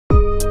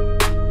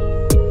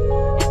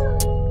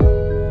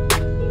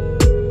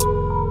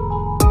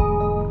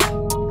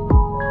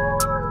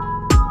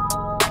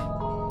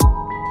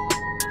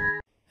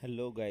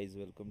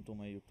Welcome to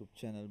my YouTube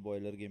channel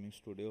boiler gaming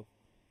studio.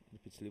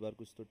 पिछली बार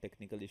कुछ तो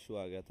टेक्निकल इशू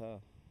आ गया था,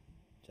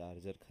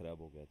 चार्जर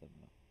ख़राब हो गया था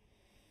मेरा।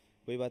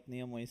 कोई बात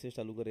नहीं, हम वहीं से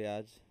चालू करें।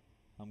 आज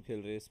हम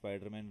खेल रहे हैं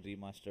Spiderman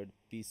remastered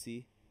PC.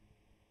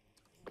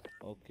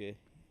 Okay,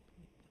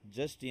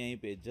 just यहीं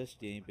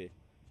पे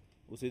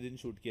उसी दिन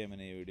शूट किया है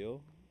मैंने ये वीडियो,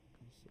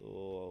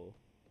 सो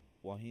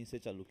वहीं से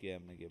चालू किया है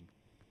हमने गेम।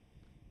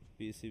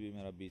 पीसी भी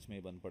मेरा बीच में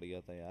ही बंद पड़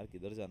गया था यार।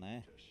 किधर जाना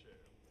है?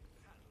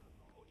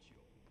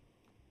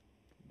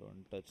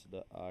 Don't touch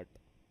the art,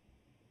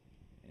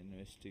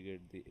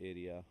 investigate the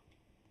area.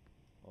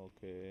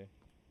 Okay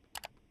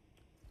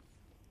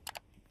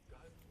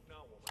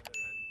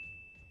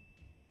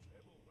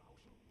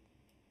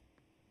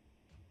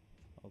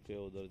okay,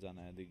 उधर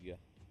जाना है, दिख गया।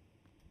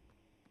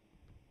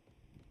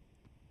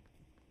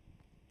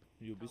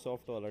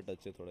 यूबीसॉफ्ट वाला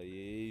टच है थोड़ा,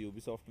 ये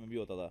यूबीसॉफ्ट में भी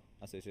होता था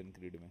असैसिन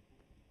क्रीड में।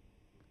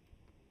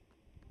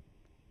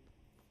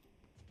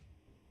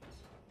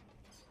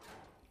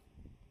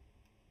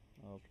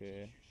 Okay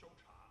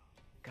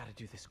Gotta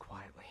do this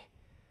quietly.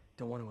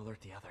 Don't want to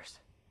alert the others.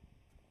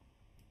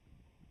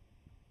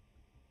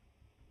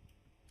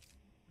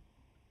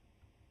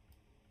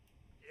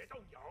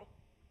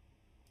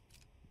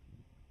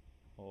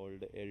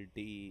 Hold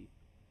LT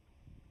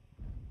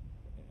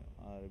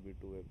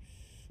RB2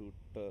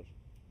 shooter.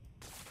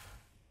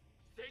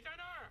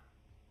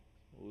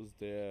 Who's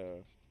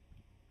there?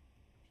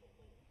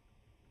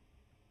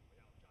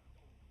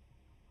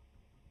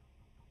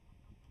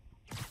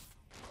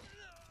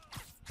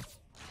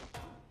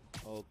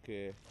 Okay,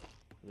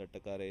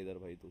 लटका रहे इधर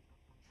भाई तू।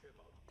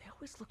 They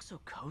always look so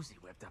cozy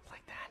whipped up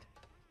like that.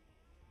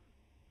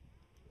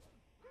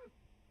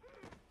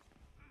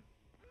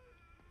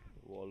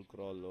 Wall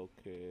crawl,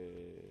 okay.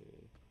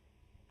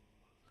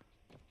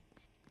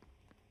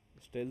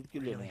 Stealth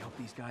kill Really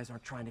hope these guys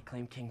aren't trying to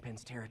claim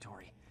Kingpin's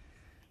territory.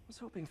 I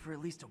was hoping for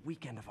at least a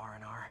weekend of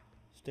R&R.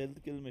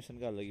 Stealth kill mission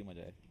का अलग ही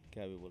मजा है,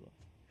 क्या भी बोलो।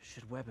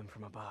 Should web him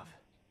from above.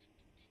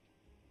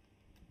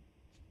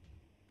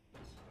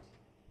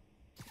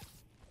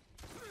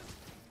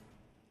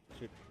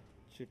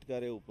 चिटका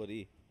रहे ऊपर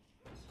ही।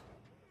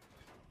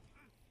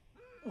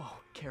 Whoa,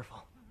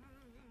 careful.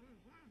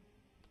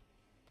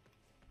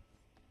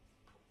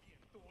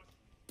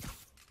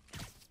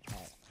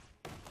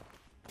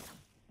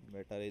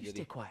 बेटा रे You इधर stay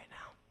ही। quiet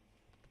now.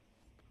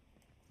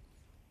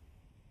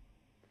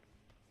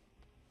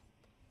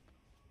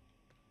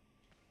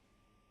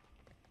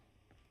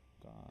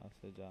 कहाँ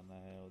से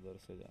जाना है? उधर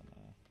से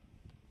जाना है।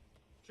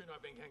 去那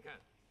边看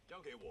看，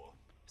交给我。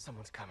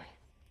 Someone's coming.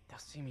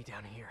 They'll see me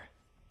down here.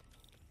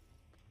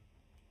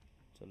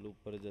 चल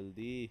ऊपर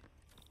जल्दी।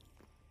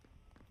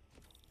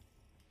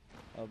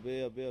 अबे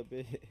अबे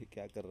अबे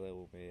क्या कर रहा है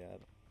वो मैं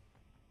यार।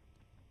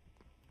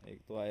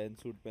 एक तो आयरन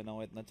सूट पहना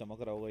हुआ, इतना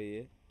चमक रहा होगा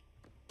ये।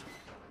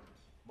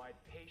 My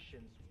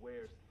patience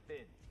wears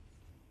thin.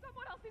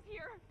 Someone else is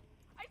here.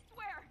 I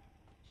swear.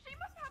 She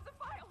must have the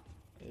file.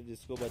 ये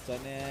जिसको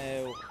बचाने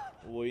है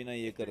वो ही ना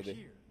ये कर दे।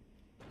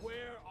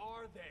 Where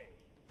are they?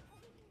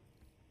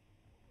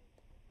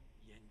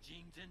 眼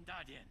睛睁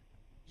大点，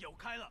有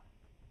开了。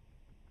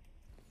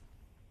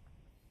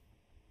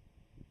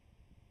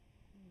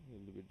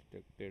 Will be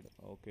detected.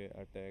 Okay,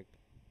 attack.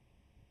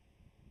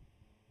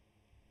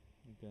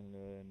 You can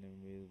lure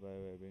enemies by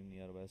webbing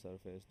nearby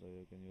surface, though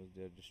you can use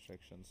their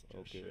distractions. 这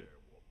Okay. 事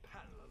我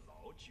盼了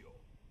老久。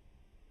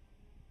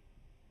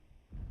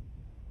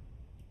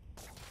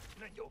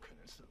那有可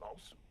能是老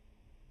鼠，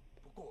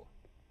不过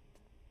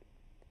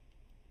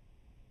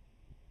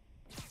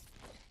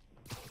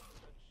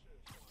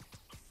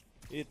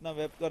ये इतना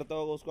वेब करता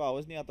होगा, उसको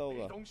आवाज नहीं आता 没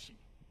होगा। 东西，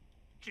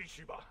继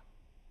续吧。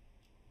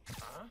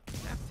啊？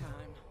 Nap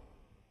time.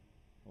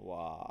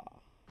 वाह,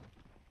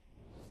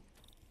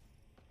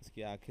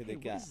 इसकी आंखें Hey, देख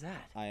what के is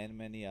that? आयरन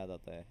मैन ही याद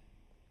आता है।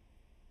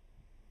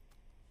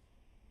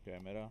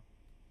 Camera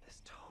This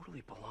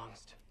totally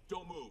belongs to...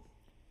 Don't move.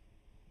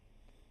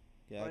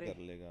 क्या Buddy, कर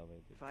लेगा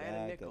भाई तू? If I had a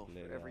क्या nickel कर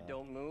for every लेगा?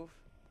 don't move.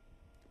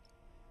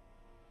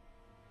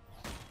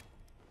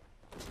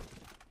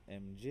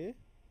 MJ?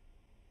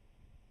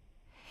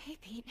 Hey,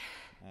 Pete.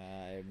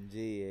 MJ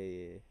है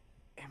ये।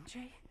 MJ?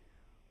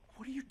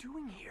 What are you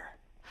doing here?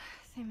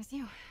 Same as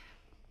you.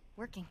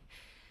 Working.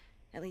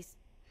 At least,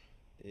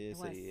 ये It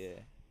सही was.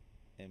 है।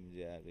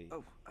 MJ आ गई।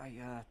 Oh, I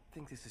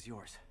think this is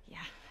yours.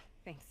 yeah,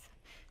 thanks.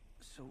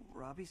 So,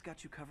 Robbie's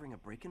got you covering a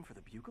break-in for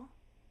the Bugle?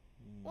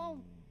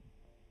 Well,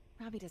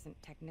 Robbie doesn't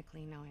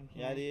technically know I'm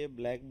here. यार ये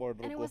black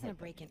border And it को wasn't a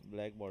break-in.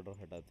 Black border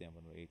हटाते हैं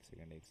अपन। एक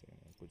second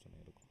कुछ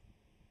नहीं, रुको।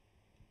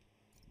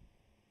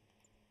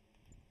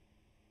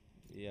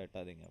 ये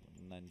हटा देंगे अपन,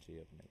 नन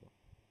चाहिए अपने को।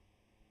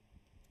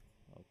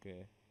 ओके,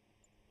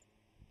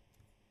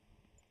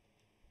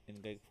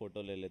 इनका एक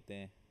फ़ोटो ले लेते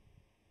हैं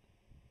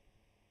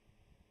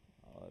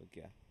और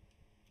क्या।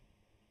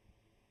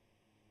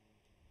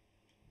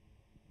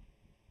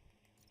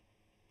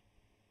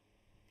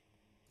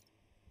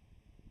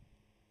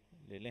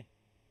 ले लें।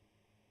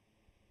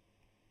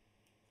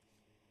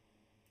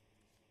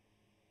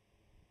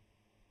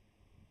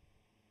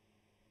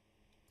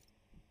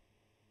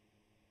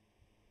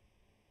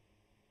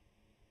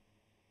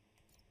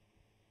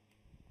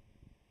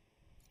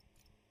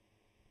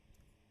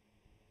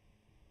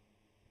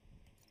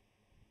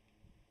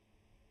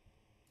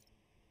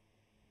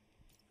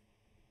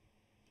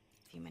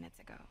 minutes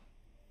ago.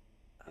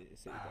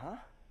 Huh?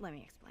 Let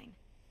me explain.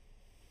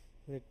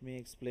 Let me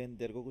explain.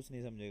 तेरे को कुछ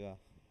नहीं समझेगा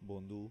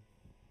Bondu.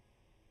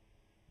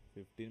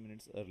 15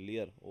 minutes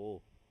earlier.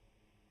 Oh.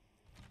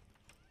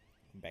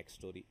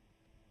 Backstory.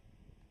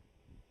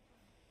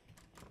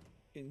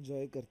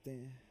 Enjoy करते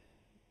हैं.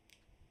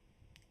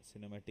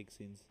 Cinematic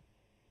scenes.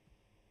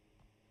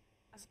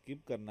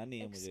 स्किप करना नहीं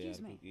है मुझे यार,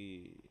 क्योंकि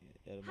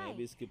यार मैं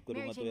भी स्किप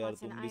करूंगा तो यार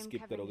तुम भी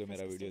स्किप करोगे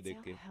मेरा वीडियो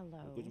देख के.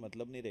 कुछ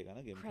मतलब नहीं रहेगा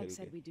ना गेम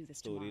खेल के.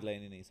 स्टोरी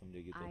लाइन ही नहीं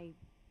समझेगी तो. I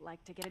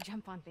like to get a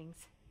jump on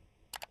things.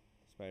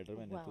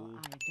 Spiderman है तू. Well,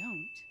 I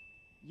don't.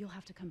 You'll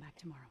have to come back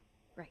tomorrow.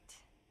 Right.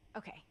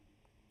 Okay.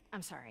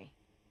 I'm sorry.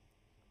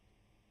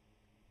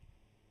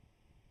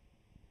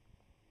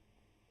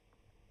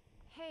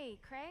 Hey,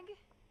 Craig?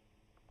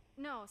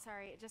 No,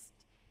 sorry.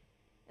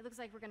 It looks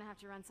like we're gonna have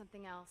to run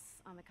something else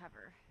on the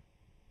cover.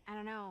 I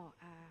don't know.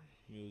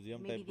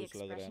 Museum Maybe type the कुछ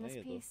लग रहा है ना expressionist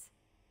ये तो. piece.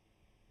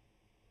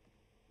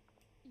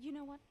 You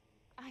know what?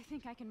 I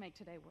think I can make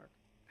today work.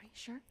 Are you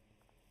sure?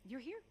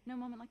 You're here. No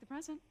moment like the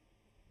present.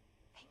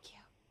 Thank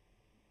you.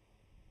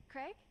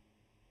 Craig?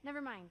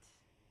 Never mind.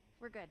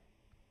 We're good.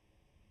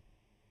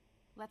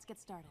 Let's get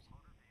started.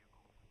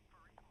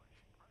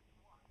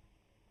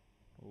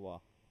 वाह.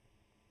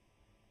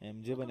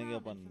 MJ Look बनेंगे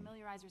around and upon.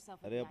 familiarize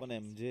yourself with अरे the upon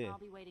items. MJ.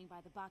 I'll be waiting by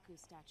the Baku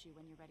statue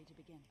when you're ready to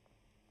begin.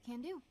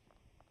 Can do.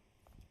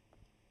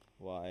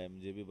 वाह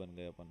MJ भी बन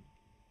गए अपन.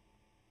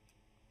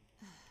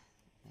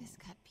 Fisk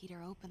cut Peter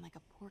open like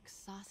a pork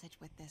sausage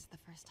with this the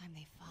first time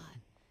they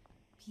fought.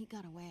 Pete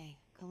got away,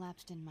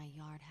 collapsed in my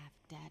yard half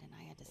dead, and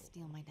I had to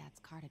steal my dad's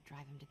car to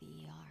drive him to the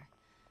ER.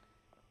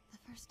 The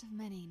first of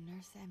many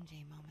Nurse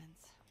MJ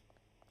moments.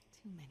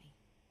 Too many.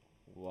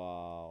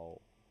 Wow.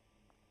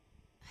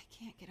 I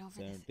can't get over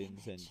this 17th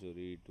image.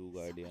 century, two So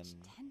guardian.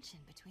 much tension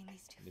between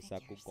these two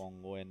Misaku figures.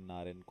 Congo and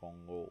Naren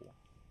Congo.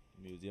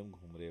 Museum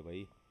घूम रहे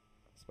भाई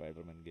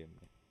Spiderman game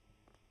में.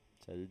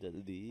 चल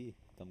जल्दी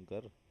खत्म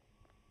कर.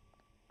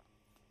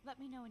 Let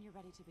me know when you're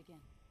ready to begin.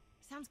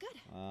 Sounds good.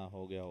 हाँ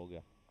हो गया.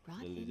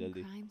 Brought जल्दी hidden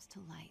जल्दी. crimes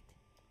to light.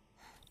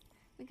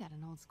 We got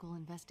an old school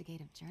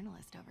investigative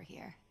journalist over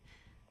here.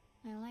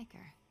 I like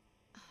her.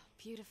 Oh,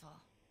 beautiful.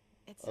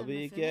 It's a अभी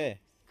Mifune? क्या है?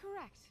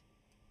 Correct.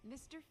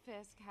 Mr.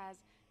 Fisk has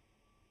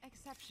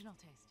exceptional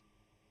taste.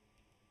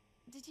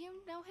 Did you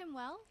know him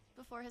well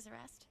before his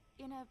arrest?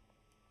 In a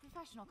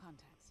professional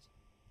context,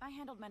 I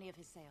handled many of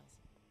his sales.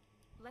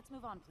 Let's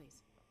move on,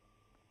 please.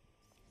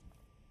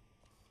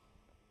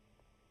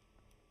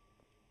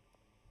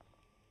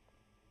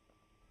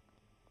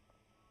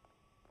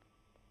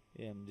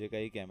 ये MJ का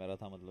ही camera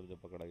था मतलब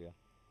जब पकड़ा गया.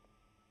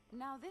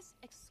 Now this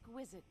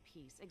exquisite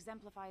piece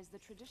exemplifies the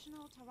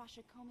traditional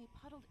Tarashikomi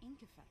puddled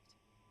ink effect.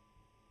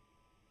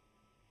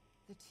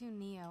 The two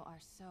Neo are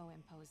so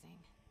imposing.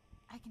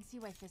 I can see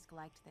why Fisk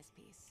liked this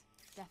piece.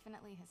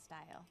 Definitely his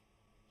style.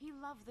 He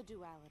loved the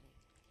duality.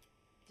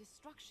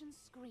 Destruction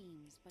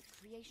screams, but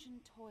creation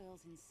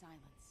toils in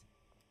silence.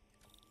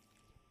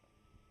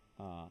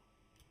 हाँ.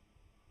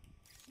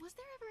 Was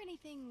there ever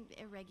anything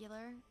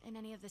irregular in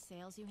any of the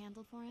sales you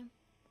handled for him?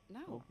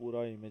 No. वो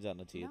पूरा image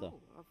आना चाहिए था.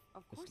 No,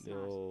 of course इसलिए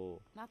not.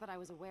 वो Not that I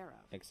was aware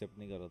of. Accept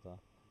नहीं कर रहा था.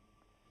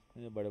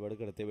 मुझे बड़े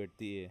करते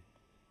बैठती है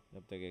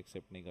जब तक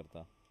एक्सेप्ट नहीं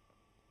करता.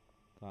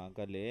 कहाँ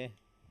का ले.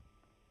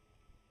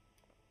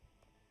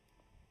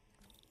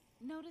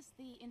 Notice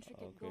the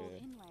intricate gold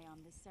Okay. inlay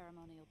on this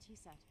ceremonial tea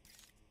set.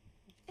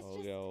 It's हो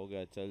just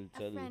गया चल a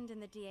चल. friend in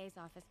the DA's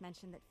office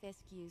mentioned that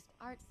Fisk used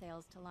art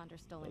sales to launder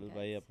stolen चल goods.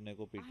 भाई अपने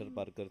को पीटर I'm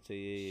पार्कर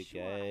चाहिए. ये Sure,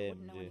 क्या I है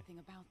wouldn't know मुझे. anything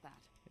about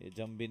that. ये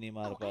जंप भी नहीं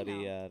मार Oh, पा I रही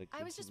know. यार.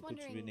 I was just कुछ भी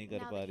wondering, नहीं कर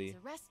now पा that रही.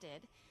 he's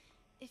arrested,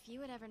 if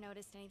you had ever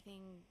noticed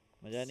anything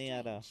मजा नहीं आ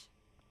रहा.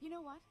 strange. You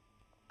know what?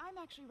 I'm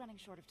actually running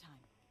short of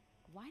time.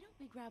 Why don't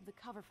we grab the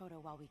cover photo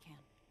while we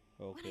can?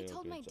 When I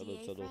told my चलो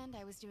DA चलो. friend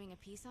I was doing a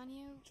piece on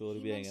you, चोर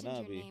he भी आएंगे ना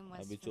mentioned your अभी. name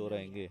was अभी चोर familiar.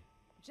 आएंगे.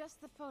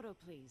 Just the photo,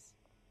 please.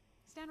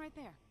 Stand right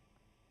there.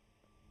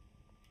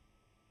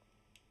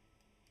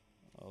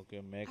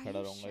 Okay मैं Are खड़ा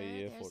you रहूंगा sure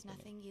ये there's फोटो में.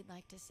 nothing you'd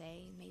like to say,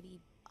 maybe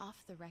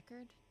off the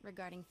record,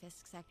 regarding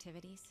Fisk's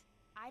activities?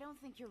 I don't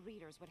think your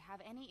readers would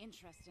have any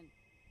interest in...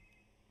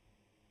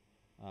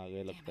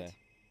 आगे Damn लगता it. है.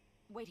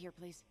 Wait here,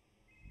 please.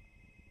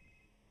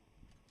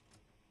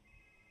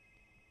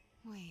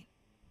 Wait,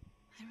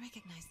 I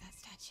recognize that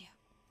statue.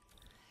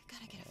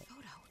 Gotta get a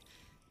photo.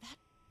 That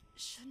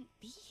shouldn't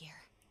be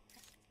here.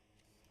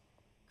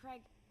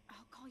 Craig,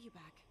 I'll call you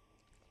back.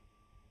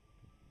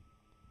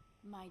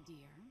 My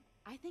dear,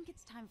 I think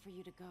it's time for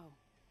you to go.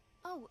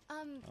 Oh,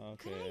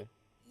 could I Okay.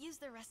 use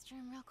the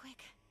restroom real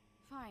quick?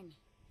 Fine.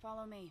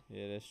 Follow me.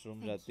 ये restroom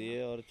Thank जाती you.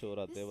 है और चोर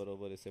आते हैं This-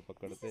 बरोबर इसे This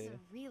पकड़ते is हैं.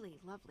 a really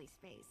lovely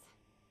space.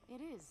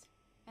 It is.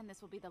 And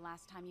this will be the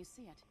last time you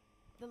see it.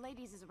 The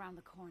ladies is around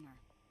the corner.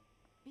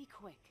 Be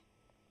quick.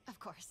 Of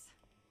course.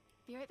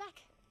 Be right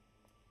back.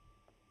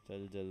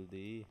 चल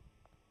जल्दी.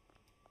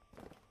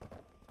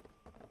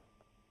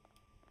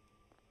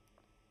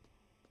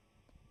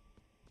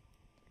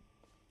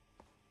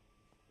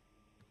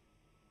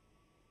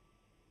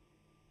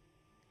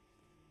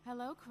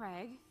 Hello,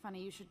 Craig.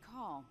 Funny you should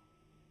call.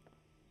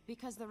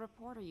 Because the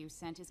reporter you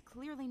sent is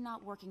clearly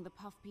not working the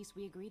puff piece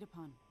we agreed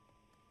upon.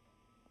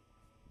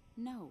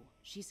 No,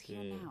 she's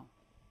here Okay. now.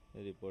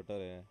 ये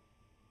reporter है.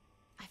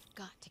 I've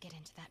got to get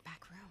into that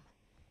back room.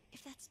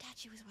 If that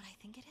statue is what I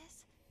think it is.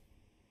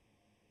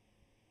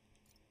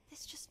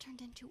 This just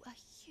turned into a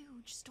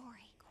huge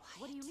story.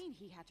 Quiet. What do you mean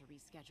he had to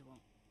reschedule?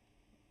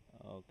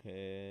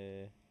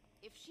 Okay.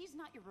 If she's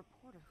not your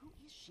reporter, who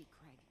is she,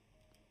 Craig?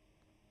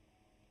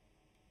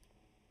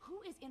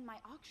 Who is in my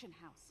auction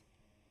house?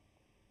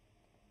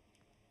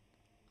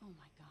 Oh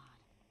my god.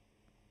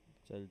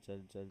 चल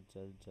चल चल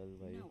चल चल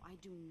भाई. No, I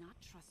do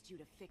not trust you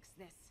to fix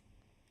this.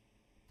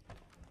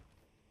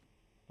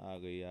 आ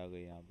गई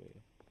यहाँ पे.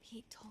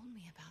 Pete told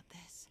me about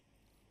this.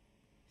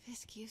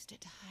 Fisk used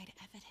it to hide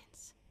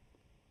evidence.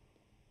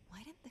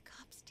 Why didn't the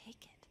cops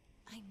take it?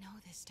 I know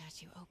this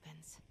statue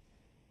opens.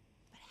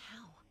 But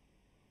how?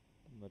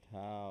 But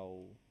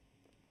how?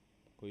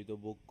 कोई तो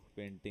book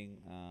painting.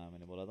 हाँ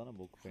मैंने बोला था ना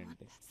book I want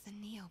painting. that's the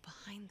Neo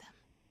behind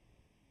them.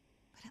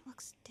 But it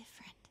looks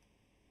different.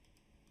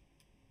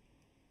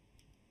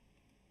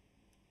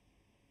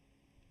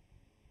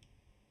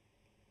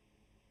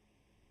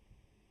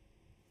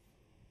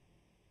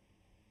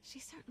 She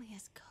certainly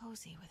is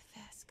cozy with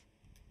Fisk.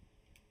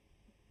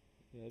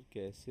 यार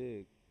कैसे?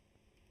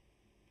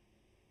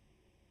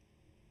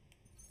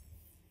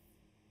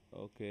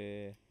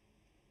 Okay.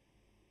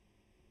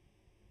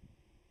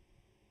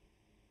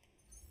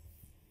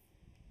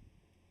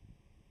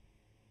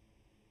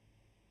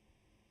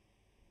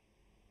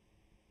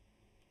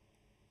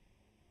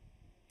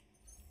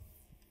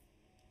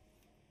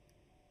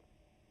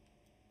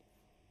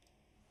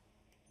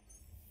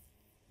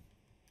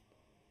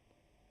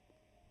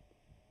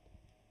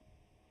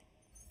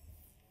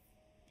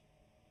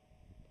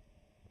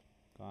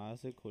 कहाँ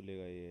से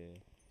खुलेगा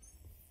ये?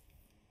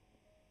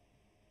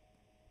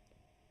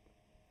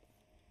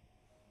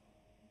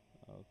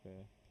 Okay.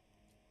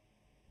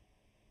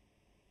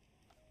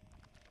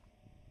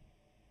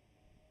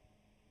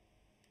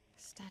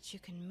 Statue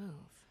can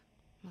move.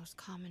 Most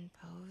common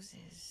pose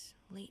is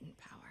latent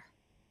power.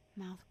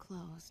 Mouth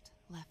closed,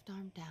 left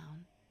arm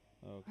down,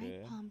 okay.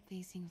 right palm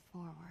facing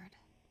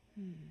forward.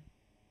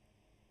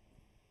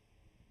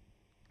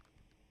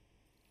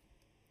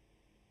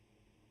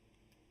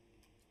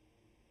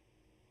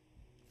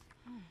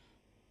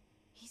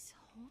 He's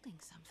holding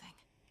something.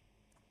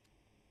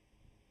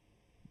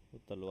 वो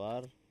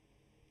तलवार.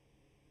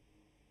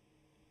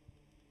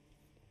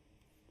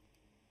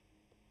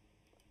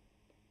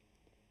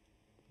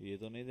 ये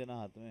तो नहीं देना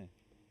हाथ में.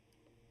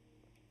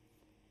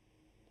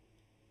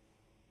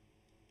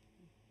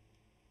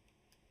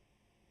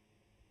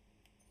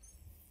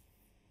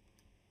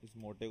 इस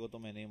मोटे को तो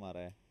मैंने ही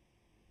मारा है.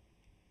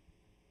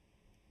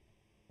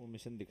 वो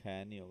मिशन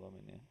दिखाया नहीं होगा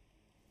मैंने.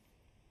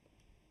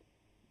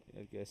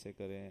 यार कैसे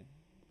करें?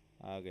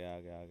 आ गया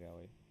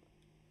भाई.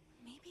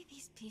 Maybe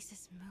these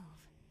pieces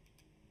move.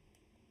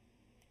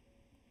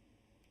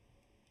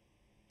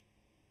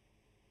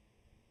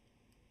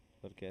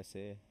 पर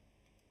कैसे?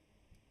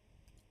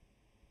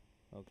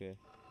 ओके.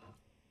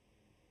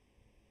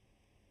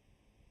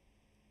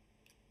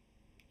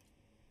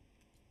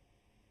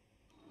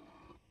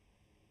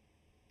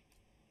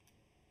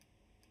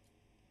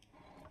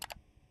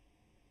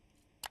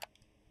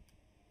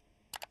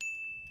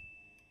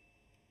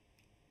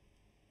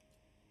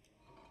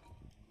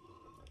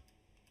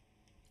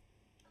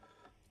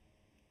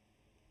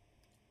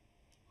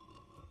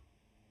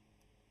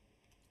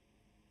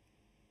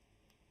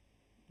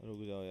 रुक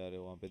जाओ यार,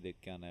 वहाँ पे देख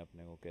के आना है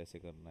अपने को कैसे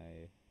करना है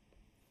ये.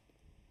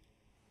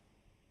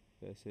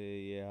 कैसे?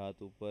 ये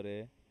हाथ ऊपर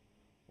है,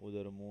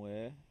 उधर मुंह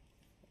है.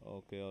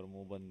 ओके, और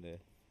मुंह बंद है.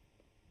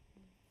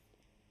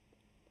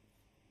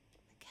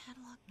 The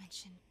catalog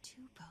mentioned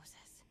two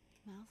poses.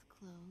 Mouth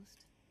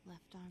closed,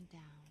 left arm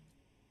down,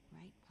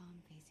 right palm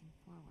facing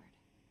forward.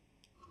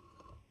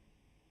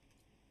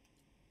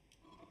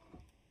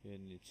 ये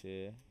नीचे.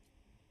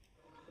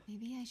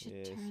 Maybe I should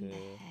Yes, turn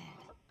the sir. head.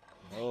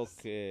 Nice.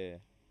 Okay,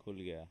 खुल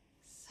गया.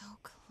 So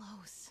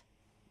close.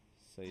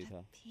 सही But था.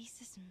 a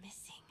piece is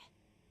missing.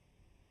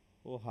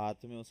 वो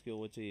हाथ में उसके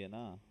वो चाहिए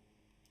ना.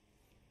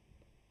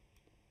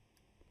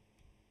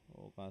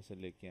 वो कहाँ से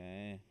लेके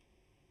आए?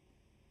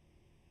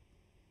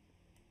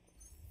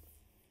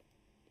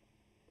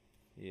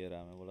 ये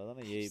रहा, मैं बोला था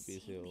ना यही I've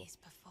पीस है seen वो. these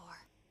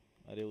before.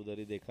 अरे उधर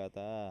ही देखा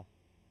था.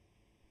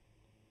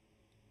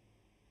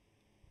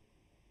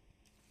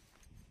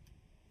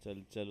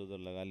 चल चल उधर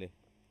लगा ले.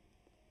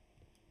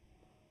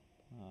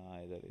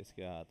 हाँ इधर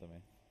इसके हाथ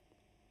में.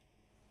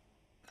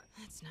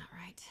 That's not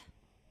right.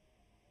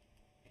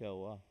 क्या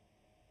हुआ?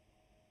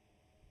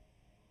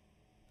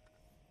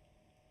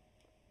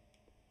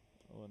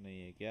 वो नहीं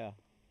है क्या?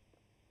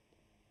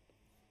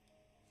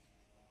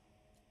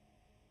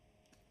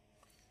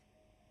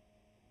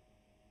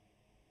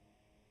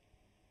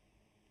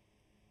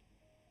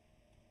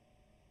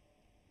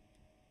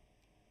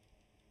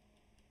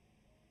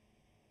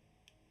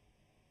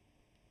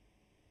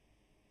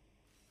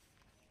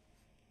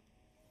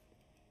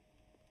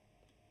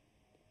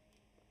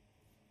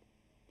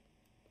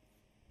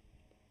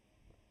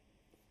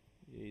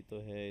 यही तो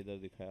है, इधर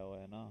दिखाया हुआ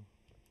है ना।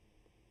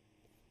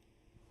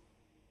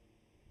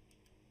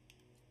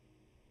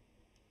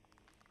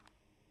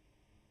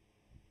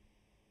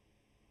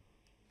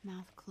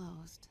 Mouth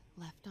closed,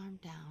 left arm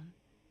down,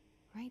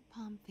 right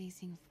palm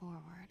facing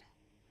forward.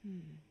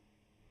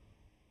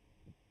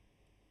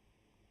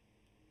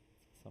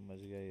 समझ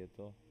गया ये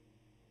तो।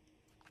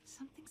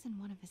 Something's in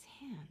one of his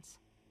hands.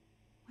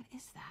 What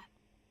is that?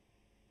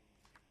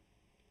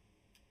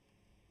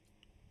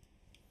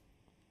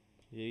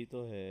 यही तो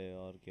है,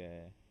 और क्या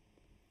है?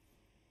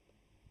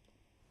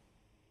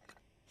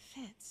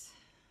 Fits,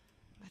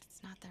 but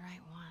it's not the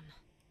right one.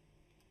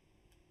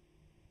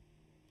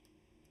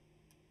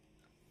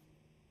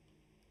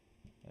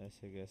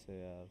 ऐसे कैसे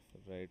यार?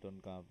 फिर राइट ऑन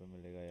कहाँ पे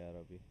मिलेगा यार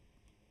अभी?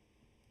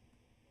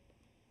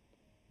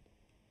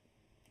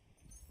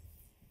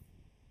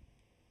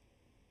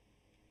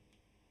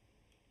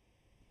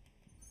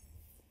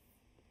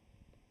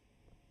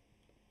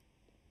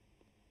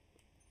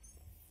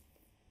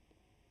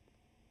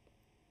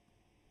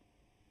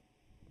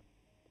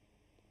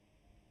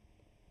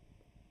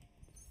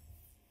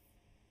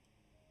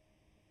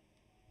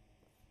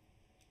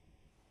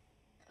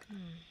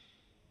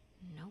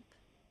 Nope.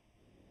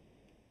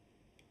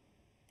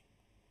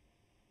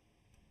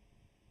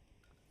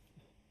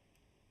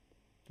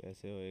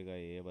 कैसे होएगा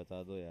ये,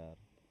 बता दो यार।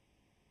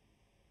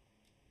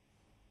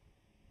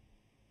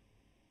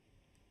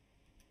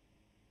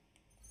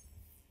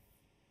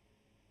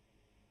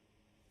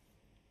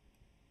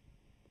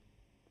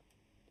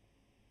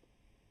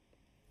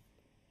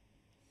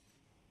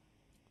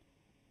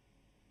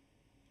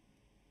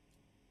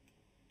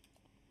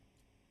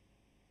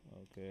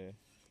 ओके,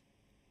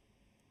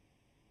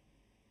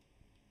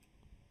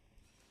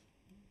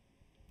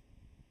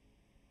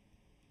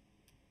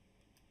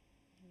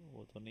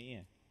 वो तो नहीं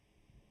है।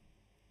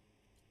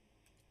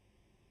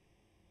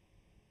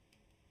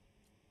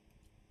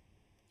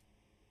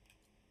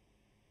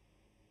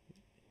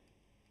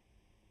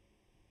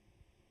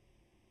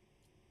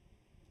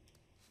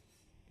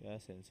 क्या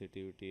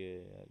सेंसिटिविटी है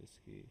यार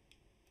इसकी?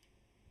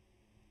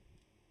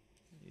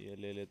 ये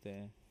ले लेते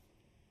हैं।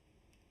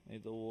 नहीं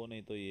तो वो,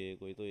 नहीं तो ये,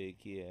 कोई तो एक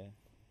ही है।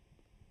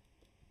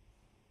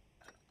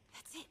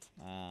 That's it.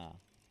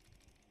 हाँ,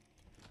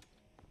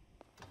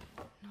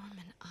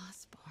 Norman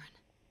Osborn.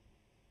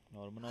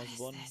 Norman What is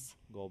Osborne, this?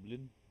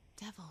 Goblin.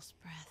 Devil's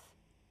breath.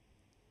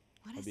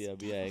 What is अभी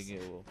अभी devil's- आएंगे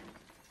वो।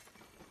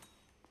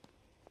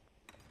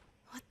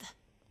 What the?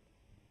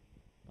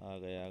 आ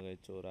गए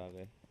चोर आ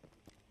गए।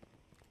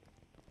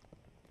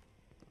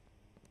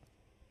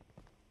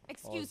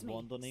 Excuse me,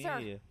 Osborn तो नहीं sir.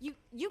 है ये।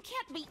 You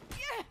can't be.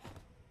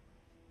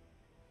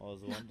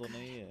 ऑसबॉर्न तो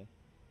नहीं है।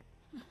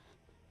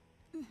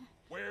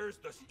 Where's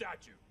the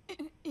statue?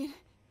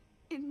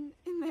 In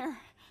there.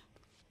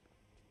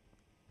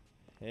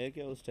 है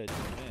क्या उस स्टैचू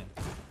में?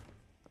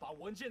 把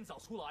文件找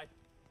出来。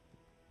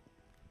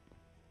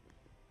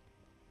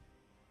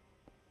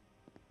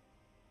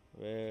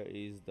 Where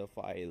is the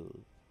file?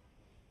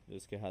 जो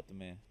उसके हाथ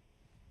में।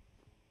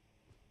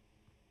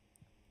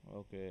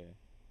 Okay.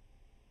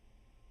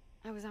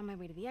 I was on my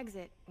way to the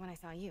exit when I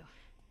saw you.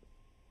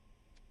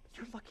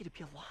 You're lucky to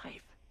be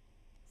alive.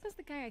 Says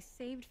the guy I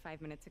saved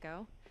 5 minutes ago.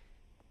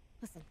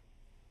 Listen,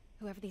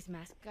 whoever these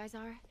masked guys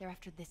are, they're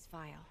after this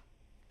file.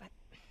 But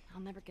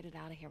I'll never get it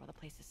out of here while the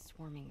place is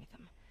swarming with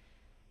them.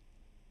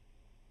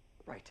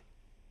 Right.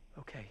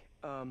 Okay,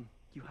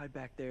 you hide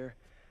back there.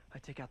 I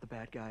take out the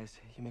bad guys.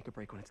 You make a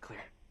break when it's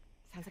clear.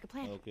 Sounds like a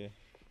plan. Okay.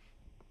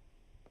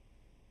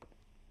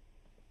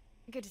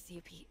 Good to see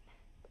you, Pete.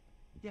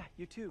 Yeah,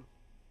 you too.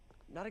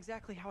 Not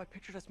exactly how I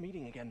pictured us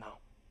meeting again, though.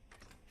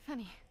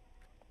 Funny.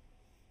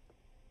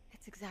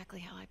 It's exactly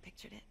how I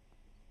pictured it.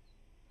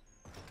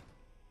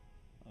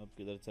 अब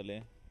किधर चले?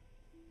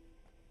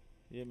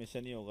 ये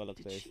mission ही होगा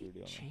लगता Did है इस she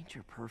video में। change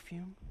her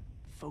perfume?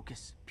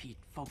 Focus,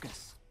 Pete,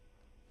 focus.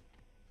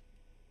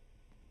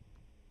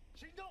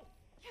 行动！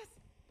 Yes.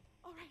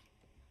 All right.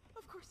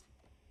 Of course.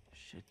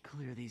 Should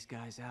clear these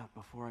guys out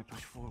before I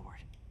push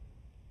forward.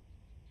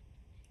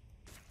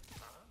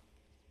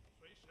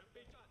 随时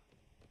备战，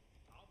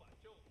早晚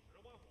就指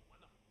望我们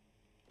了。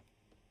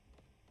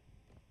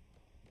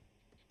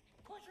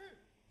快去！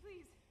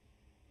 Please,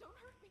 don't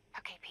hurt me.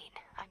 Okay, Pete.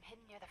 I'm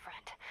hidden near the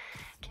front.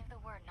 Give the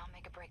word and I'll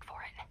make a break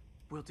for it.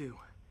 Will do.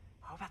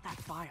 How about that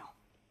file?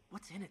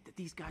 What's in it that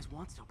these guys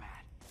want so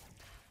bad?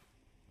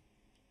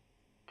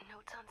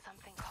 Notes on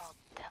something called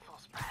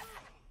Devil's Breath.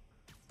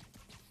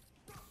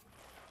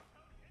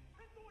 撑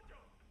多久？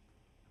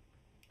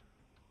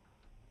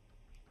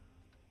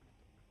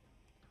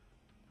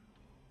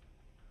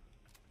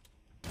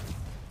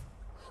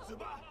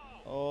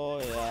 ओ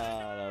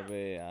यार,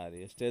 अबे यार,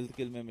 ये stealth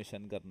किल में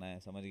mission करना है,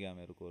 समझ गया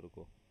मेरे को।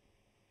 रुको,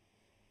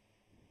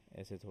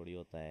 ऐसे थोड़ी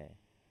होता है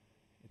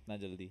इतना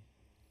जल्दी।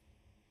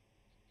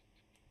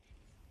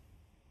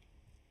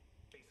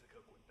 贝斯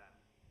克滚蛋！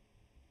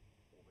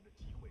我们的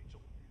机会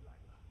终于来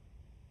了。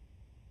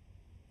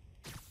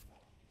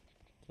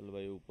 चल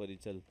भाई, ऊपर ही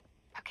चल।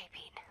 Okay,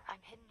 Pete.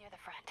 I'm hidden near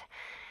the front.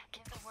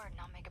 Give the word and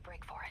I'll make a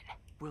break for it.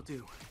 Will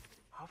do.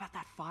 How about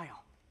that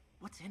file?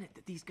 What's in it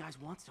that these guys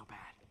want so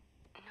bad?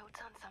 Notes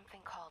on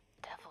something called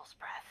Devil's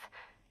Breath.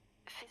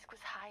 Fisk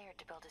was hired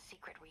to build a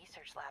secret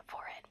research lab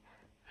for it.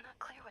 Not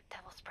clear what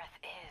Devil's Breath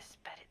is,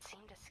 but it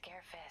seemed to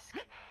scare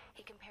Fisk.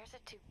 He compares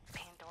it to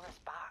Pandora's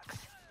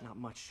box. Not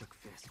much shook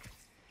Fisk.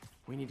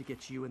 We need to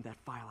get you and that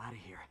file out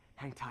of here.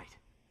 Hang tight.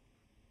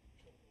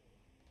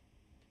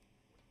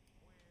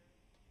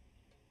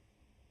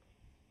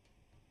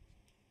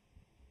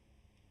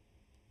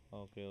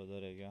 Okay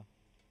उधर है क्या?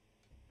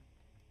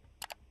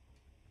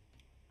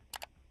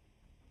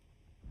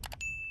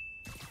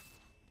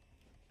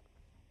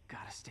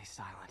 Gotta stay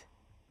silent.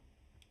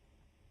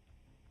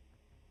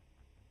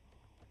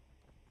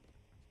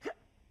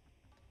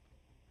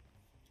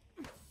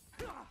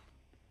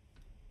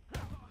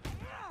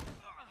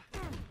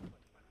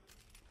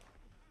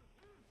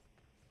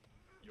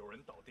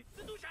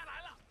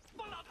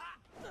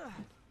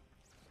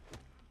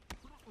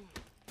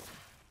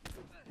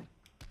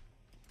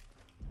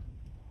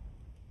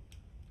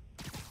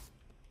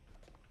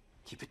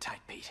 Keep it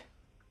tight, Pete.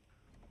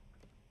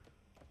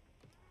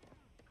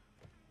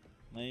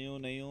 नहीं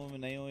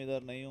हूँ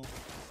इधर नहीं हूँ.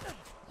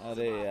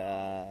 अरे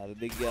यार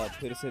दिख गया,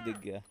 फिर से दिख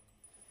गया.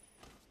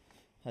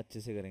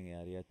 अच्छे से करेंगे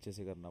यार, ये अच्छे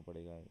से करना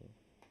पड़ेगा.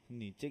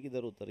 नीचे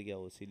किधर उतर गया?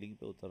 वो सीलिंग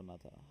पे उतरना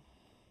था.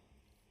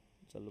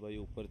 चल भाई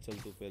ऊपर चल,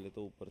 तू पहले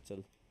तो ऊपर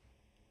चल.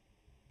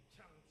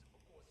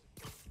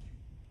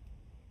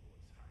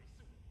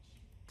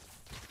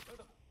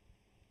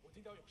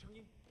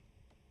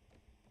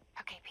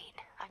 Okay,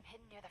 Pete. I'm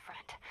hidden near the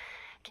front.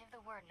 Give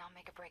the word and I'll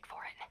make a break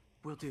for it.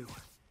 Will do.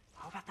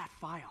 How about that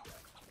file?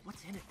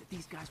 What's in it that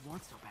these guys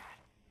want so bad?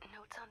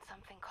 Notes on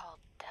something called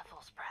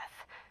Devil's Breath.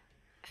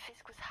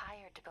 Fisk was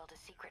hired to build a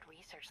secret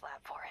research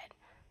lab for it.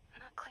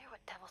 Not clear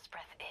what Devil's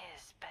Breath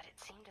is, but it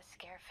seemed to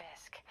scare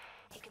Fisk.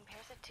 He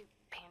compares it to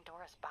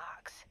Pandora's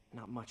box.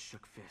 Not much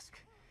shook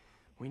Fisk.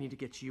 We need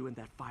to get you and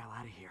that file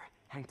out of here.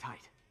 Hang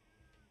tight.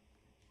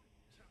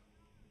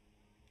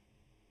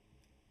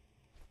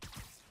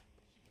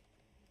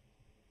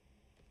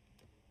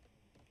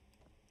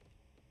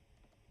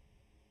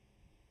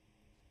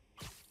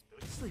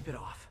 Sleep it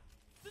off.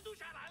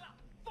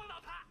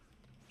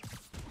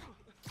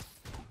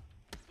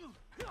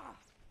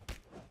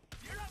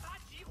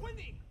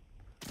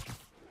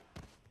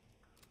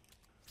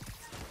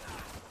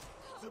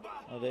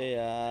 अरे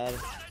यार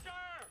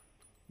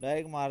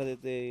direct मार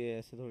देते, ये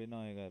ऐसे थोड़ी ना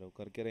होएगा. रो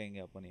करके रहेंगे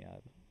अपन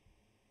यार.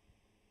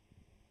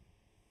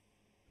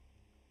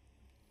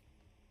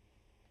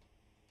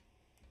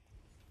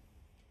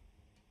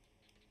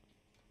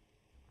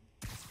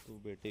 तू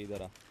बेटे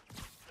इधर आ.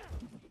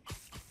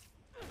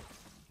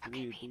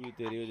 तू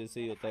तेरी वजह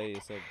से ही होता है ये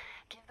सब.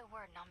 Give the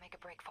word and I'll make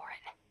a break for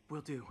it.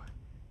 Will do.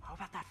 How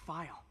about that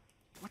file?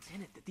 What's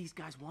in it that these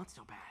guys want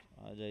so bad?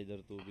 आजा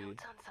इधर तू भी.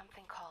 Notes on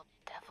something called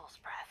Devil's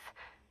Breath.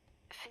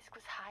 Fisk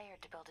was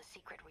hired to build a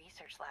secret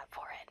research lab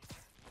for it.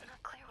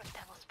 Not clear what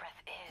Devil's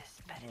Breath is,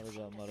 but it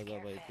seemed to मर जा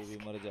scare भाई, तू भी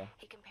Fisk. मर जा.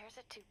 He compares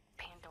it to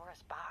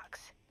Pandora's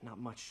box. Not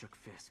much shook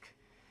Fisk.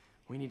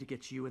 We need to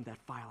get you and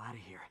that file out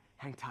of here.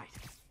 Hang tight.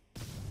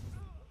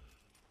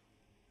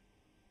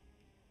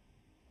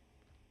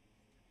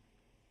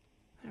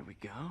 There we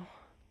go.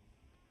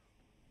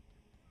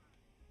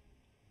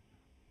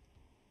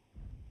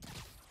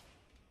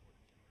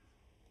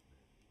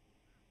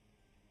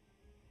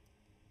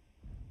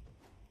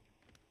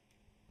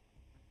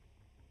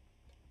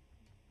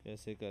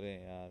 कैसे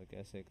करें यार,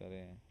 कैसे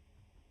करें?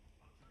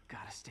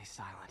 Gotta stay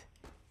silent.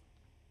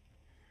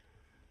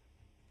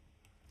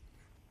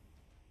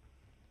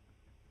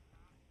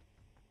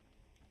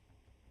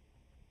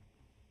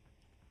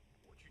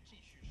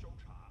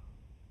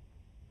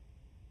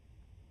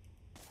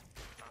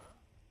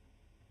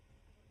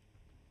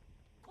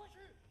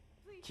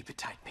 Keep it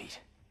tight, Pete.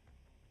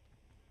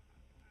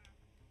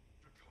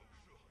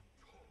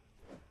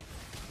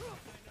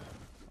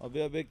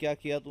 अबे क्या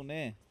किया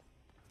तूने?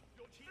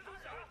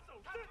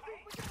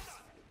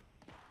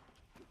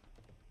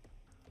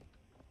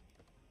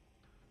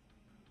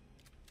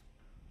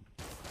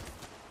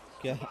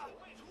 क्या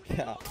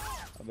क्या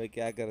अबे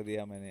क्या कर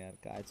दिया मैंने यार?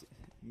 कांच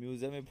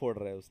म्यूजियम में फोड़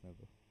रहा है उसने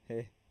तो. हे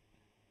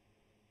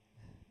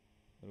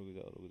रुक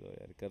जाओ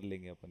यार, कर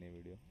लेंगे अपन ये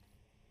video.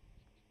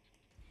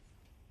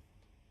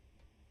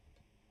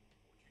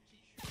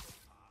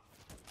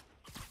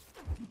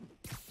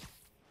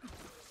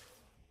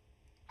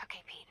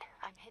 Okay, Pete.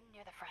 I'm hidden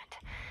near the front.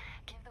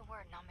 Give the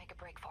word and I'll make a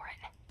break for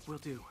it. Will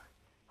do.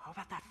 How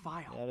about that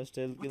file? यार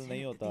स्टेल किल What's in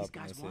नहीं it that होता these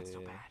अपने guys want से.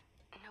 so bad?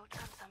 Notes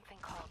on something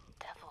called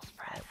Devil's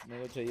Breath. अपने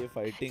को चाहिए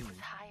fighting. Fisk was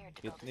hired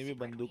to build a कितनी भी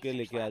secret बंदूकें research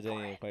लेके आ lab for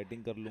जाएं, it.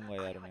 फाइटिंग कर Not लूंगा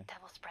clear यार what मैं.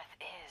 Devil's Breath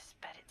is,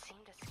 but it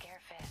seemed to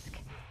scare Fisk.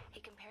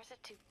 He compares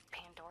it to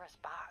Pandora's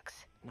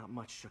box. Not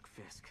much shook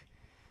Fisk.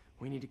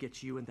 We need to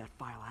get you and that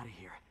file out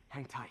of here.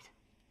 Hang tight.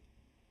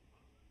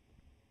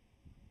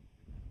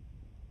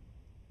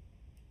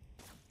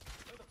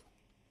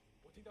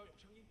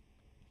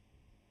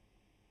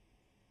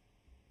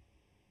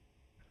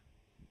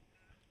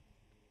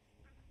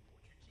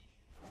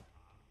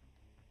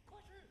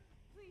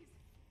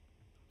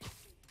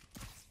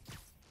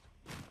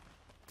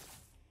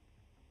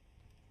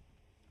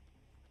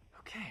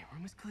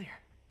 room is clear.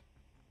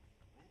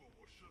 如果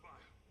我失败，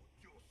我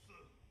就死。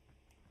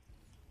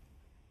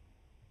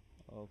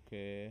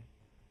 Okay.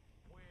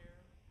 Where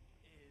is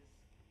it?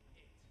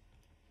 I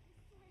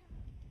swear,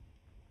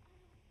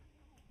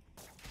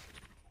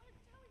 I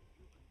don't know. I'm telling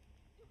you,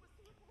 it was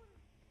the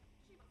reporter.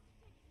 She must have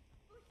taken it.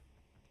 Please,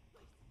 please,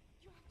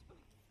 you have to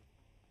believe.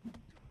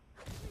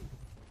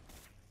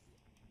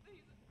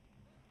 Please, please,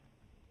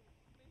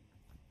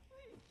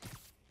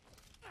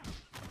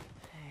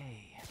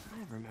 Hey,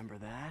 I remember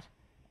that.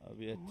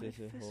 अभी अच्छे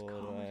से हो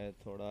रहा है,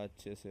 थोड़ा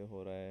अच्छे से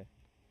हो रहा है,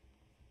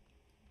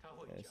 他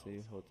会 ऐसे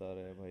ही होता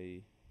रहे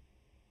भाई.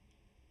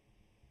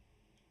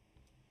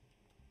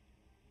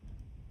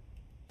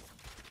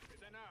 谁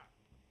在那儿？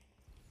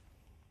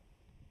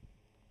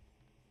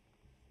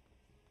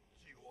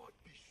计划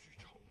必须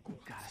成功。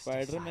 Gotta stay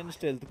Spiderman silent.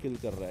 Stealth किल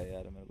कर रहा है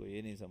यार, मेरे को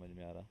ये नहीं समझ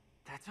में आ रहा.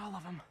 That's all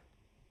of them.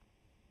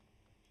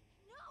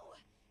 No!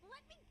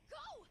 Let me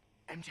go!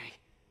 MJ,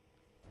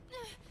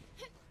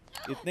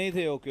 इतने ही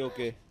थे. ओके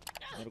ओके,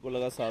 मेरे को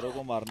लगा सारों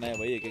को मारना है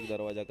भाई, एक एक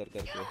दरवाजा कर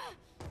करके.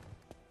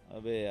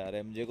 अबे यार,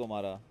 एमजे को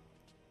मारा.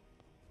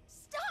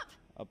 Stop!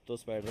 अब तो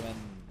स्पाइडरमैन,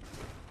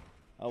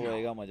 अब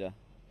होएगा मजा.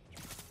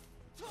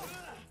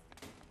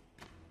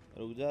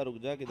 रुक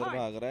जा, किधर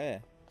भाग रहा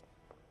है?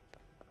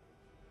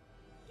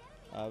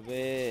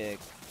 अबे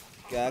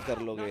क्या कर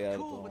लोगे यार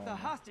cool with the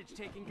तुम? hostage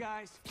taking,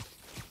 guys.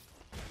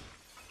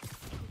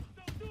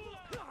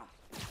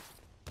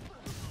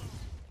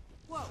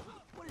 Whoa,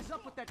 what is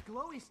up with that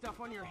glowy stuff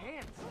on your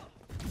hands?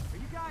 Are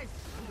you guys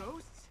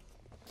ghosts?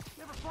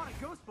 Never fought a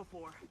ghost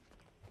before.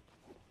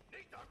 你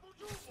挡不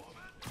住我们！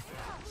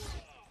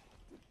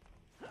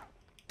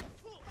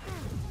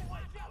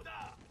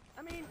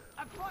 I mean,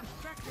 I've fought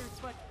specters,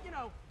 but, you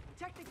know,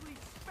 technically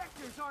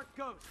specters aren't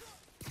ghosts.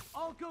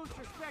 All ghosts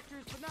are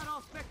specters, but not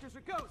all specters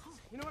are ghosts.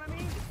 You know what I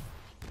mean?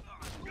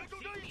 别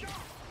住这一下！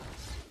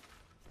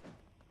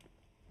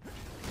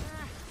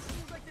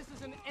 Seems like this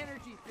is an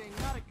energy thing,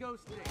 not a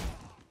ghost thing.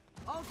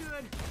 All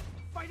good.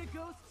 Fight a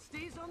ghost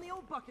stays on the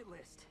old bucket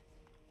list.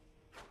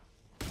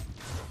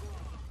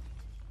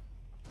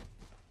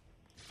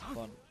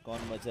 कौन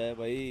बचा है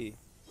भाई?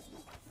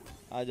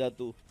 आजा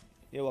तू.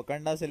 ये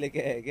Wakanda से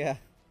लेके है क्या?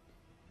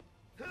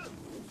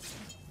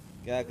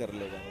 क्या कर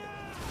लेगा?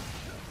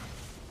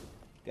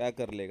 क्या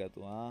कर लेगा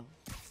तू? हाँ,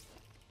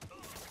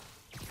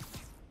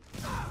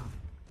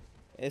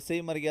 ऐसे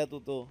ही मर गया तू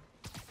तो.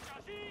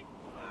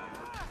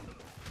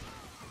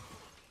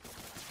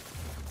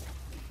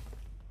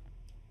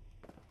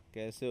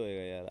 कैसे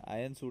होएगा यार?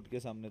 आयरन सूट के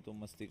सामने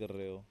तुम मस्ती कर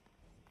रहे हो.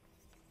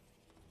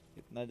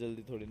 इतना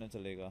जल्दी थोड़ी ना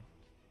चलेगा.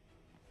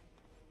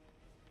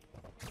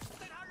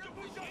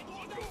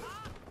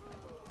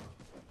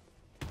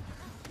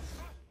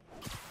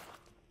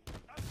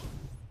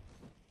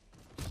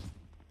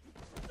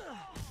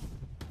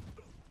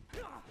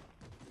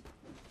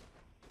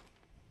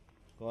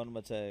 कौन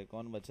बचा है?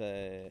 कौन बचा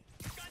है?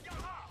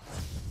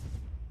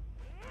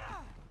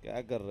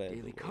 क्या कर रहा है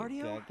Daily तू?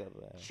 cardio? क्या कर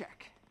रहा है?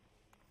 Check.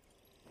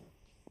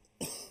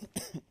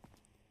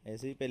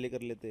 ऐसे ही पहले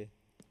कर लेते.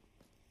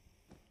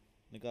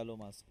 निकालो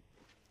मास्क.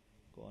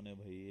 कौन है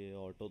भाई ये?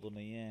 ऑटो तो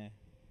नहीं है.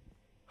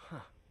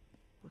 Huh.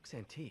 Looks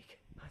antique.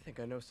 I think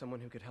I know someone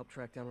who could help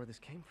track down where this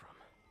came from.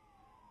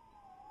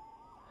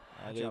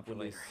 Uh A गई job for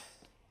पुलिस. later.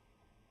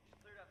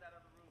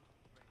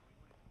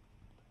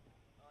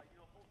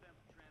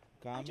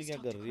 काम ही just क्या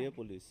talked कर to रही है Craig.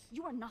 Police?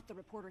 You are not the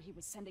reporter he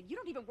was sending. You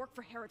don't even work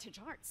for Heritage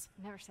Arts.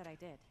 Never said I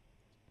did.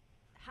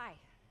 Hi,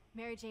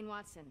 Mary Jane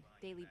Watson,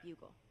 Daily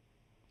Bugle.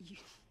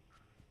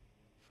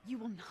 You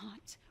will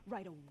not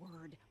write a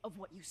word of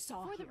what you saw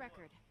For the here.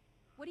 record,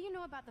 what do you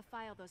know about the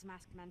file those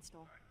masked men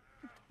stole?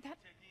 That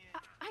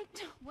I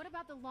don't. What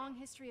about the long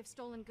history of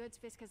stolen goods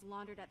Fisk has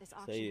laundered at this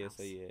auction सही है, house?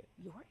 सही है.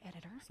 Your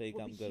editor सही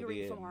will काम be कर रही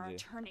hearing है from our मुझे.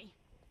 attorney.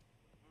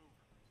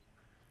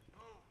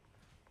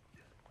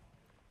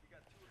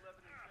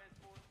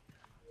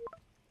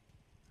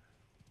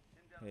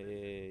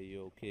 Hey,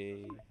 you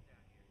okay?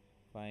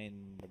 Fine,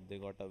 but they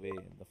got away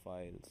in the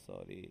file.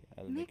 Sorry,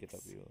 I'll make it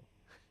up Mix? you.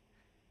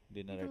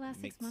 Dinner The at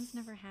last Mix. 6 months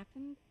never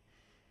happened?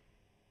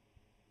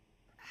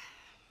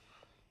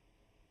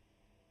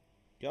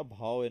 क्या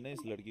भाव है ना इस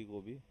लड़की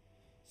को भी.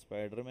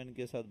 स्पाइडरमैन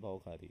के साथ भाव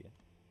खा रही है.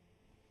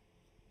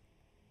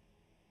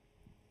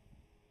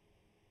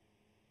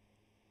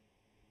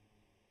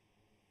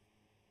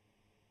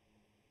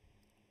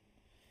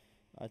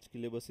 आज के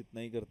लिए बस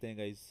इतना ही करते हैं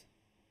गाइस.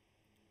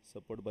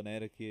 सपोर्ट बनाए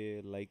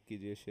रखिए, लाइक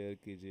कीजिए, शेयर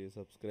कीजिए,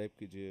 सब्सक्राइब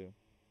कीजिए,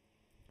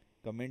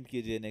 कमेंट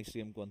कीजिए नेक्स्ट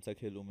गेम कौन सा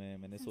खेलूं मैं.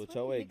 मैंने सोचा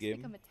हुआ है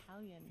गेम,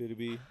 फिर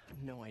भी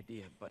No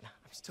idea, but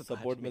I'm still glad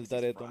support you mix मिलता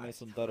these रहे तो मैं fries.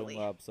 सुनता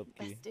रहूंगा आप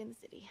सबकी. Best in the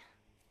city.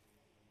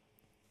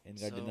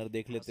 इनका So, डिनर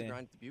देख how's लेते the हैं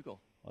grind at the Bugle?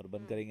 और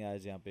बंद करेंगे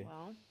आज यहाँ पे.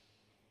 Well,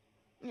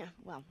 yeah,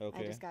 well,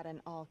 Okay. I just got an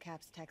all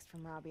caps text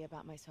from Robbie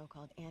about my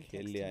so-called antics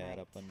खेल लिया यार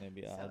tonight. अपन ने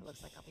भी So it आज.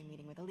 looks like I'll be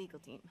meeting with a legal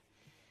team.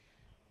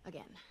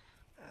 Again.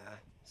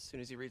 As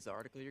soon as he reads the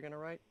article you're gonna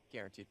write,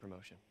 guaranteed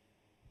promotion.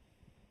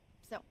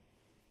 So,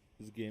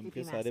 इस game creepy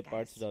के mask सारे guys.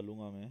 Parts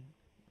डालूंगा मैं.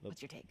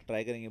 What's your take?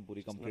 Try करेंगे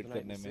पूरी Just complete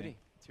another night in करने the में. city.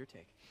 It's your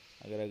take.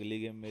 अगर अगली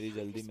गेम मेरी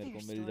जल्दी मेरे को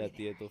fair मिल story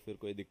जाती है there. तो फिर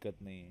कोई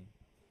दिक्कत नहीं है,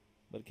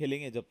 पर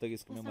खेलेंगे जब तक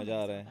इसमें Well, मज़ा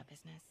आ somebody's रहा all है. about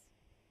business.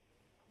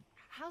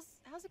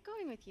 How's it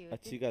going with you?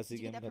 अच्छी Did खासी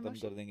you गेम get that खत्म कर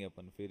promotion? देंगे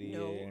अपन, फिर ये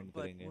No, एंड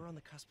but करेंगे. we're on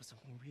the cusp of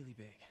something really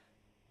big.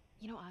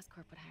 You know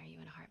Oscorp would hire you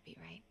in a heartbeat,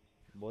 right?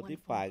 बहुत ही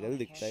One phone call पागल to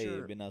दिखता है ये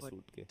Sure, बिना but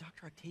सूट के.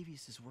 Dr.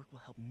 Octavius's work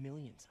will help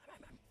millions.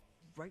 I'm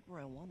right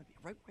where I want to be,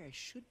 right where I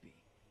should be.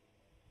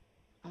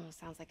 Almost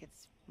sounds like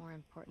it's more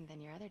important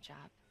than your other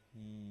job.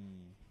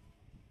 Hmm.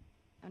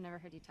 I've never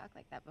heard you talk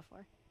like that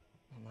before.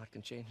 A lot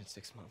can change in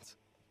 6 months.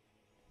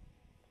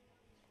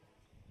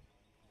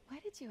 Why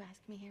did you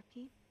ask me here,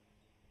 Pete?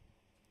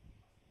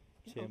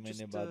 You 6 know, महीने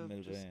just, बाद uh,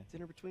 मिल रहे just हैं.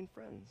 dinner between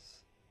friends.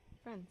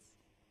 Friends.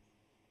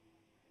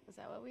 Is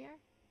that what we are?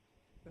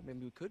 But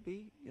maybe we could be,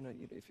 you know,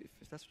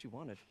 if that's what you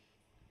wanted.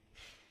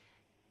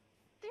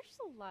 There's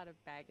a lot of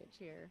baggage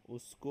here.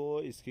 उसको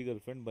इसकी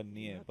girlfriend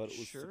बननी है, Not पर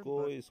sure, उसको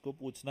but इसको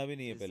पूछना भी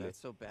नहीं है Is पहले. that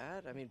so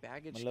bad? I mean,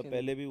 baggage मतलब can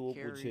पहले भी वो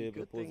carry पूछे, good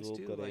प्रपोज things वो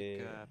too, करे.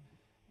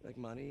 like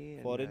money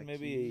and फॉरेन में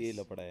भी ये keys,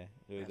 लपड़ा है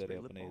जो इधर है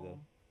raspberry lip अपने इधर.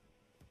 balm.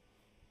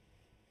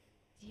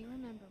 Do you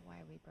remember why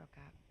we broke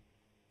up?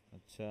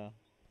 अच्छा.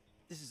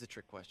 This is a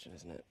trick question,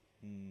 isn't it?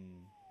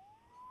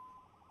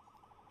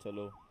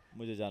 चलो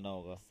मुझे जाना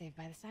होगा. Saved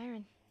by the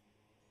siren.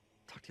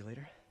 Talk to you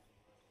later.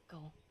 Go.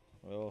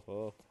 ओहो,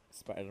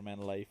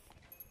 स्पाइडरमैन लाइफ.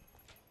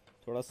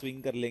 थोड़ा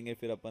स्विंग कर लेंगे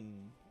फिर अपन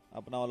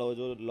अपना वाला वो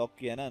जो लॉक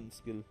किया है ना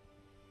स्किल,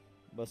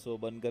 बस वो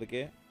बंद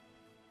करके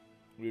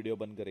वीडियो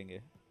बंद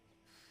करेंगे.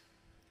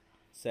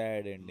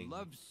 Sad ending.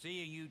 Love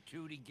seeing you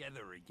two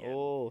together again.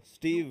 Oh You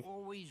Steve,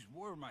 always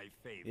were my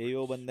यही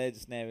वो favorite. बंदा है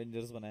जिसने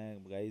एवेंजर्स बनाया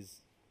है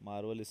गाइस.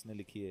 मार्वल इसने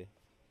लिखी है.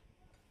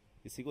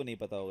 किसी को नहीं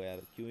पता होगा यार,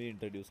 क्यों ही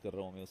इंट्रोड्यूस कर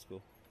रहा हूँ मैं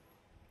उसको.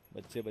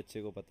 बच्चे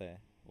बच्चे को पता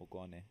है वो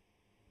कौन है.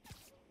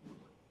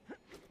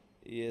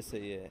 ये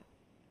सही है.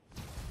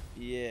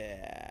 ये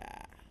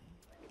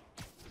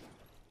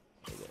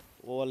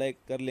वो वाला एक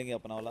कर लेंगे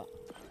अपना वाला.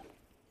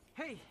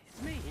 Hey,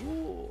 it's me.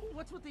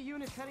 What's with the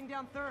units heading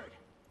down 3rd?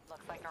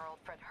 Looks like our old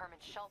friend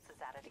Herman Schultz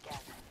is at it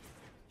again.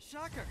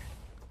 Shocker.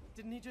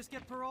 Didn't he just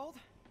get paroled?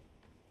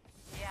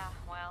 Yeah,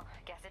 well,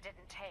 guess it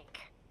didn't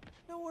take.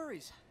 No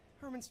worries.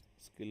 Herman's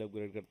skill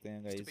upgrade करते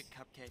हैं just a guys big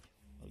cupcake.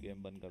 और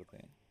game बंद करते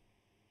हैं.